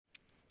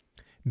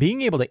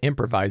Being able to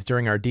improvise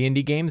during our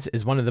D&D games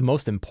is one of the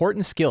most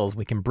important skills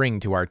we can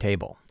bring to our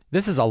table.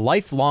 This is a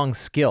lifelong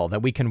skill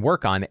that we can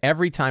work on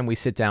every time we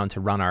sit down to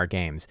run our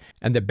games.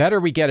 And the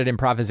better we get at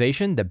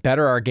improvisation, the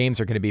better our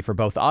games are going to be for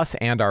both us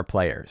and our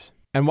players.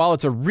 And while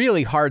it's a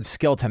really hard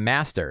skill to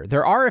master,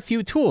 there are a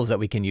few tools that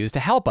we can use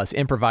to help us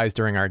improvise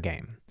during our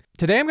game.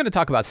 Today I'm going to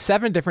talk about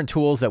 7 different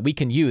tools that we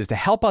can use to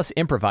help us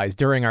improvise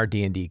during our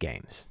D&D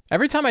games.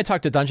 Every time I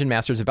talk to dungeon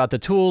masters about the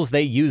tools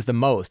they use the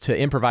most to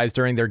improvise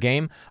during their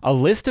game, a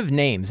list of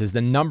names is the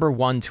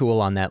 #1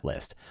 tool on that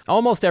list.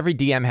 Almost every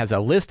DM has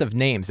a list of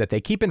names that they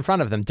keep in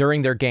front of them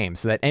during their game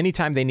so that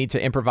anytime they need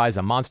to improvise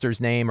a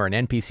monster's name or an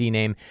NPC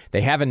name,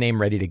 they have a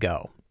name ready to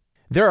go.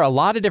 There are a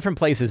lot of different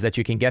places that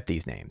you can get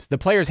these names. The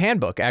Player's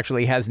Handbook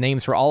actually has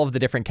names for all of the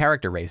different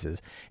character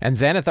races, and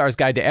Xanathar's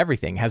Guide to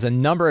Everything has a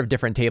number of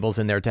different tables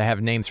in there to have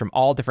names from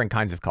all different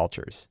kinds of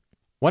cultures.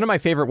 One of my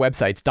favorite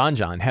websites,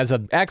 Donjon, has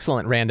an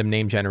excellent random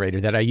name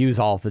generator that I use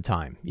all the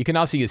time. You can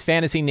also use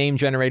fantasy name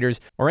generators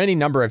or any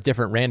number of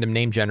different random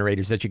name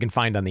generators that you can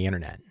find on the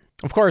internet.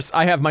 Of course,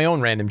 I have my own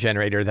random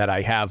generator that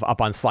I have up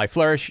on Sly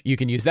Flourish. You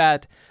can use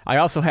that. I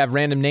also have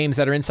random names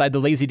that are inside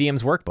the Lazy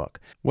DM's workbook.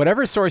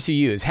 Whatever source you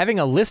use, having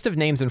a list of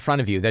names in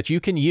front of you that you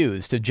can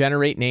use to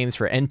generate names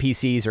for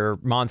NPCs or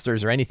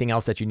monsters or anything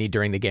else that you need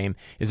during the game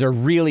is a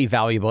really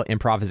valuable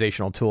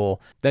improvisational tool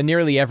that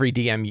nearly every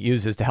DM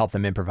uses to help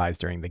them improvise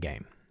during the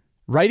game.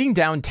 Writing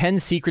down 10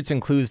 secrets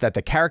and clues that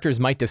the characters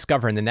might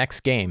discover in the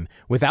next game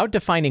without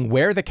defining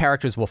where the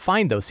characters will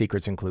find those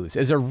secrets and clues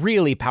is a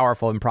really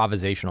powerful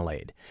improvisational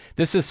aid.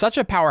 This is such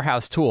a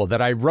powerhouse tool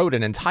that I wrote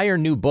an entire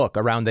new book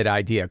around that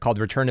idea called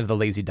Return of the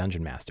Lazy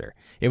Dungeon Master.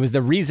 It was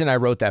the reason I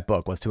wrote that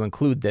book was to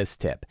include this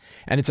tip,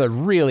 and it's a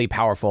really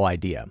powerful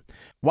idea.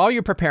 While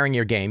you're preparing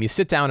your game, you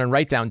sit down and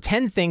write down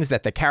 10 things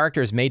that the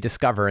characters may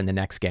discover in the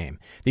next game.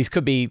 These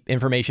could be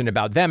information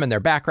about them and their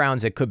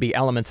backgrounds. It could be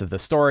elements of the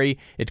story.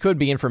 It could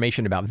be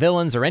information about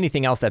villains or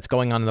anything else that's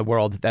going on in the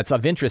world that's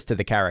of interest to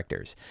the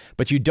characters.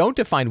 But you don't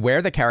define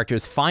where the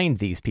characters find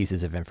these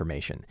pieces of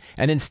information.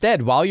 And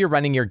instead, while you're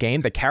running your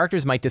game, the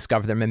characters might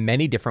discover them in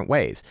many different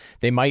ways.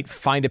 They might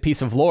find a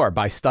piece of lore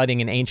by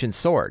studying an ancient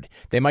sword.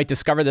 They might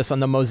discover this on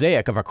the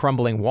mosaic of a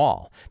crumbling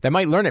wall. They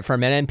might learn it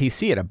from an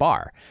NPC at a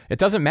bar. It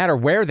doesn't matter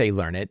where they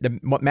learn it.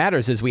 What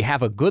matters is we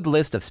have a good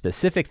list of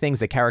specific things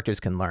that characters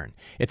can learn.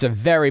 It's a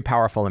very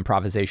powerful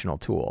improvisational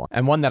tool,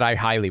 and one that I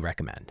highly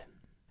recommend.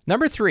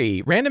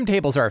 #3, random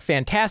tables are a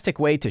fantastic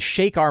way to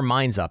shake our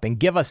minds up and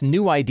give us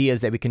new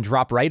ideas that we can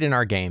drop right in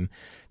our game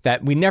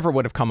that we never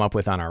would have come up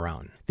with on our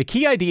own. The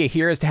key idea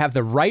here is to have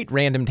the right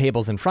random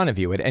tables in front of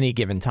you at any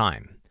given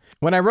time.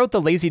 When I wrote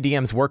the Lazy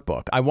DM's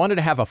workbook, I wanted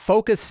to have a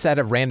focused set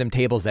of random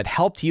tables that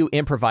helped you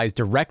improvise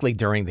directly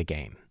during the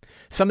game.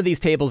 Some of these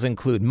tables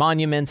include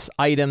monuments,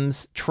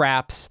 items,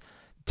 traps,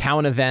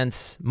 town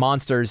events,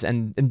 monsters,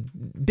 and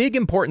big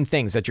important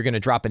things that you're going to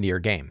drop into your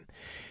game.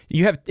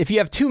 If you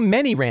have too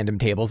many random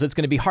tables, it's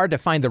going to be hard to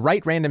find the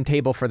right random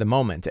table for the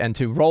moment and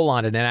to roll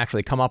on it and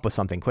actually come up with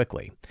something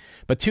quickly.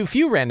 But too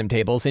few random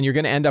tables and you're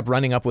going to end up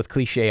running up with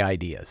cliche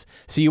ideas.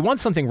 So you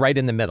want something right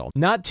in the middle,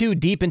 not too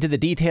deep into the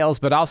details,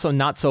 but also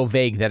not so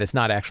vague that it's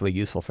not actually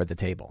useful for the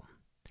table.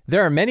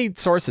 There are many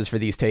sources for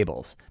these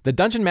tables. The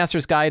Dungeon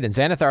Master's Guide and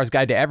Xanathar's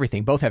Guide to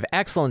Everything both have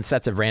excellent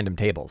sets of random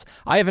tables.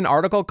 I have an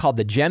article called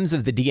The Gems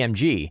of the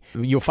DMG,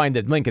 you'll find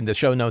the link in the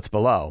show notes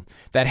below,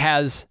 that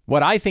has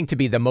what I think to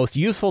be the most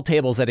useful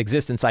tables that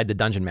exist inside the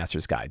Dungeon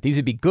Master's Guide. These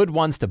would be good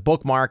ones to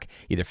bookmark,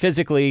 either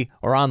physically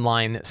or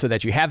online, so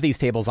that you have these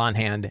tables on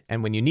hand,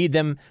 and when you need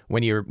them,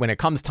 when it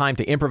comes time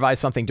to improvise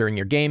something during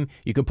your game,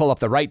 you can pull up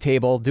the right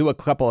table, do a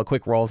couple of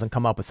quick rolls, and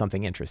come up with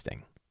something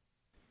interesting.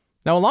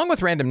 Now, along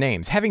with random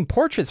names, having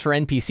portraits for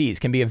NPCs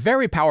can be a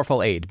very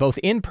powerful aid, both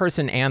in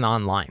person and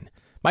online.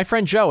 My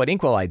friend Joe at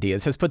Inkwell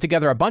Ideas has put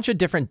together a bunch of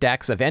different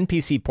decks of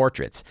NPC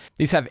portraits.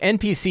 These have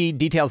NPC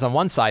details on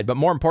one side, but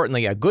more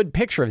importantly, a good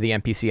picture of the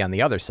NPC on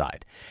the other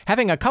side.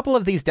 Having a couple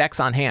of these decks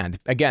on hand,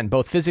 again,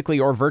 both physically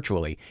or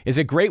virtually, is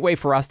a great way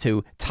for us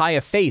to tie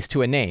a face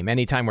to a name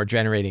anytime we're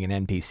generating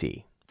an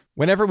NPC.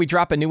 Whenever we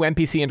drop a new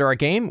NPC into our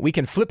game, we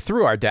can flip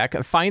through our deck,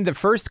 find the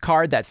first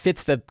card that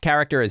fits the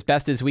character as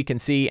best as we can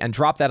see, and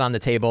drop that on the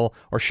table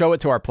or show it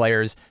to our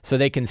players so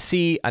they can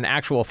see an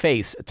actual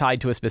face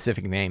tied to a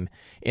specific name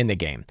in the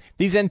game.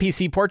 These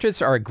NPC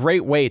portraits are a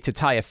great way to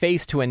tie a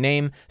face to a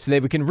name so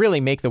that we can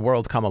really make the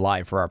world come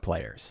alive for our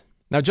players.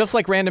 Now, just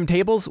like random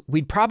tables,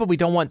 we probably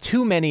don't want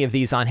too many of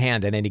these on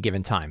hand at any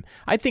given time.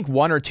 I think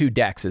 1 or 2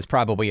 decks is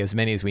probably as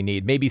many as we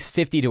need, maybe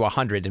 50 to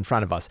 100 in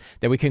front of us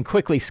that we can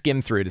quickly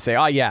skim through to say,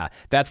 oh yeah,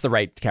 that's the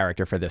right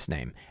character for this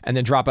name. And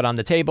then drop it on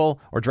the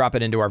table or drop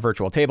it into our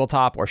virtual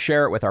tabletop or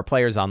share it with our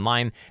players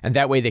online. And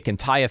that way they can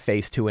tie a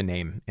face to a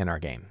name in our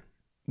game.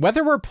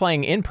 Whether we're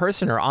playing in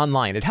person or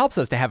online, it helps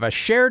us to have a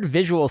shared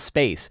visual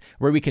space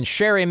where we can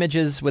share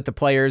images with the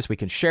players, we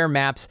can share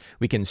maps,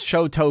 we can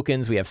show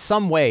tokens, we have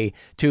some way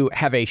to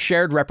have a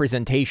shared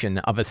representation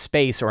of a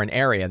space or an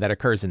area that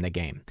occurs in the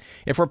game.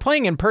 If we're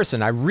playing in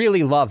person, I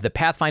really love the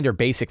Pathfinder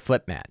Basic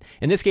Flip Mat.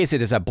 In this case,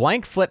 it is a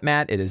blank flip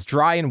mat, it is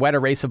dry and wet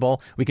erasable,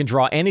 we can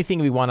draw anything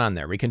we want on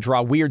there. We can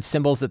draw weird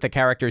symbols that the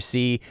characters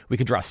see, we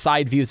can draw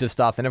side views of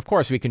stuff, and of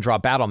course we can draw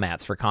battle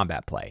mats for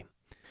combat play.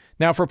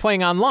 Now, if we're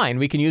playing online,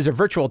 we can use a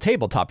virtual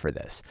tabletop for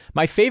this.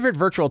 My favorite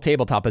virtual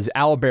tabletop is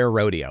Owlbear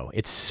Rodeo.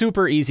 It's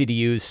super easy to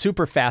use,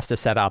 super fast to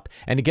set up,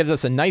 and it gives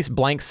us a nice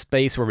blank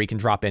space where we can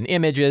drop in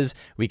images,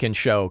 we can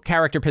show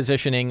character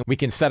positioning, we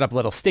can set up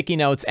little sticky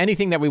notes,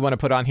 anything that we want to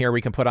put on here,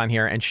 we can put on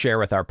here and share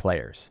with our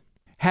players.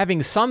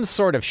 Having some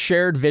sort of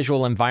shared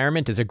visual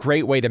environment is a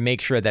great way to make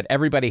sure that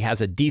everybody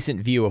has a decent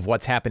view of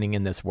what's happening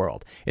in this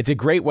world. It's a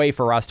great way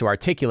for us to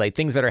articulate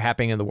things that are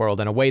happening in the world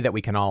in a way that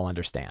we can all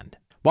understand.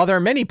 While there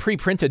are many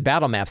pre-printed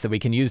battle maps that we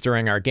can use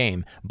during our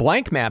game,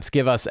 blank maps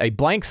give us a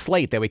blank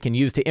slate that we can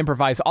use to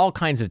improvise all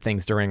kinds of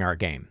things during our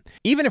game.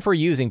 Even if we're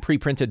using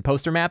pre-printed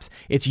poster maps,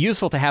 it's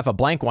useful to have a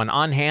blank one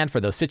on hand for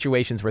those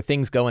situations where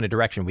things go in a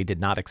direction we did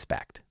not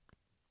expect.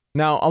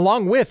 Now,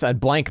 along with a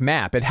blank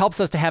map, it helps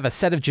us to have a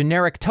set of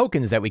generic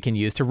tokens that we can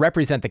use to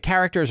represent the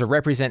characters or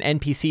represent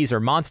NPCs or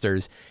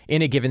monsters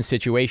in a given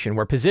situation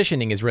where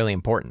positioning is really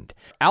important.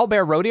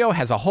 Owlbear Rodeo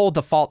has a whole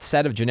default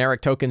set of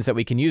generic tokens that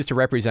we can use to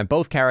represent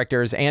both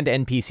characters and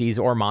NPCs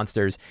or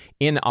monsters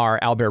in our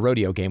Owlbear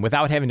Rodeo game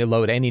without having to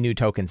load any new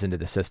tokens into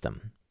the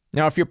system.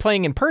 Now, if you're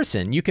playing in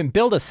person, you can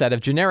build a set of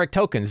generic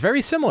tokens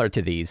very similar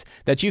to these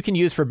that you can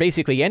use for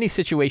basically any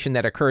situation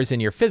that occurs in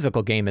your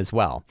physical game as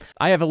well.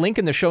 I have a link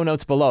in the show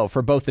notes below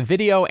for both the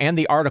video and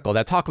the article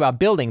that talk about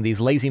building these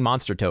lazy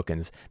monster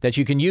tokens that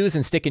you can use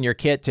and stick in your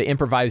kit to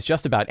improvise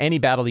just about any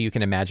battle you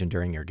can imagine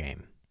during your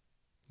game.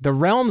 The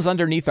realms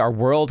underneath our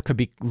world could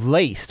be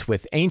laced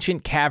with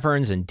ancient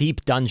caverns and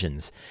deep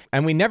dungeons,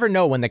 and we never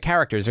know when the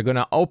characters are going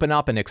to open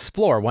up and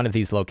explore one of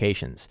these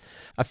locations.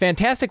 A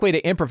fantastic way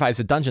to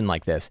improvise a dungeon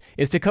like this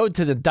is to go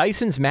to the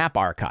Dyson's Map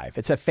Archive.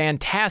 It's a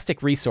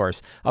fantastic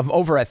resource of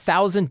over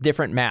 1,000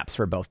 different maps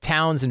for both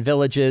towns and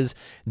villages,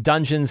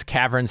 dungeons,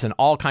 caverns, and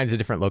all kinds of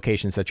different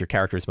locations that your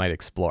characters might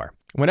explore.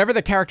 Whenever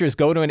the characters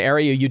go to an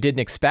area you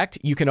didn't expect,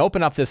 you can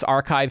open up this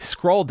archive,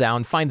 scroll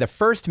down, find the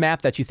first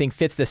map that you think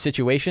fits the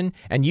situation,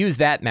 and use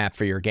that map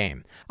for your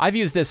game. I've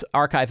used this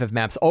archive of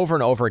maps over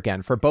and over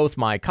again for both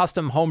my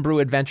custom homebrew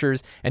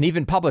adventures and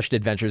even published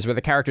adventures where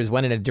the characters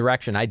went in a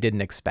direction I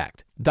didn't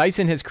expect.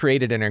 Dyson has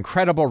created an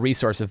incredible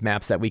resource of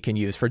maps that we can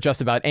use for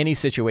just about any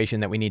situation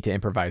that we need to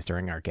improvise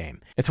during our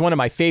game. It's one of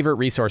my favorite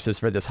resources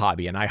for this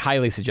hobby, and I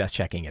highly suggest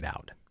checking it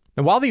out.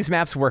 Now, while these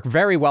maps work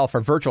very well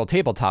for virtual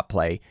tabletop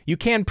play, you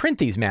can print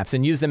these maps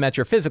and use them at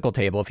your physical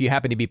table if you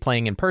happen to be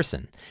playing in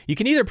person. You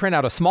can either print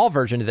out a small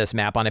version of this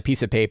map on a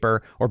piece of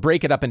paper or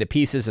break it up into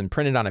pieces and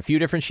print it on a few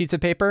different sheets of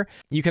paper.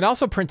 You can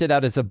also print it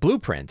out as a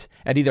blueprint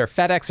at either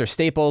FedEx or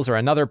Staples or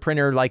another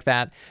printer like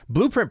that.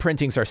 Blueprint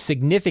printings are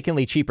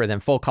significantly cheaper than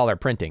full-color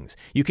printings.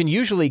 You can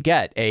usually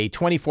get a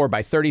 24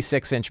 by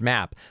 36-inch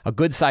map, a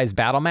good-sized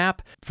battle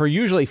map,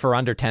 usually for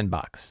under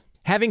 $10.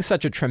 Having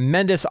such a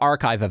tremendous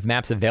archive of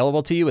maps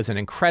available to you is an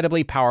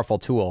incredibly powerful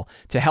tool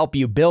to help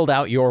you build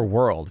out your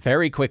world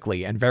very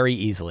quickly and very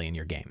easily in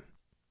your game.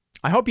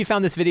 I hope you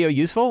found this video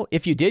useful.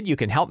 If you did, you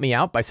can help me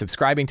out by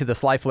subscribing to the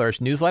Sly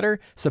Flourish newsletter,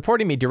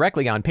 supporting me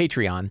directly on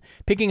Patreon,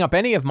 picking up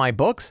any of my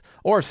books,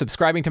 or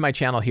subscribing to my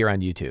channel here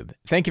on YouTube.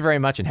 Thank you very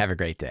much and have a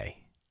great day.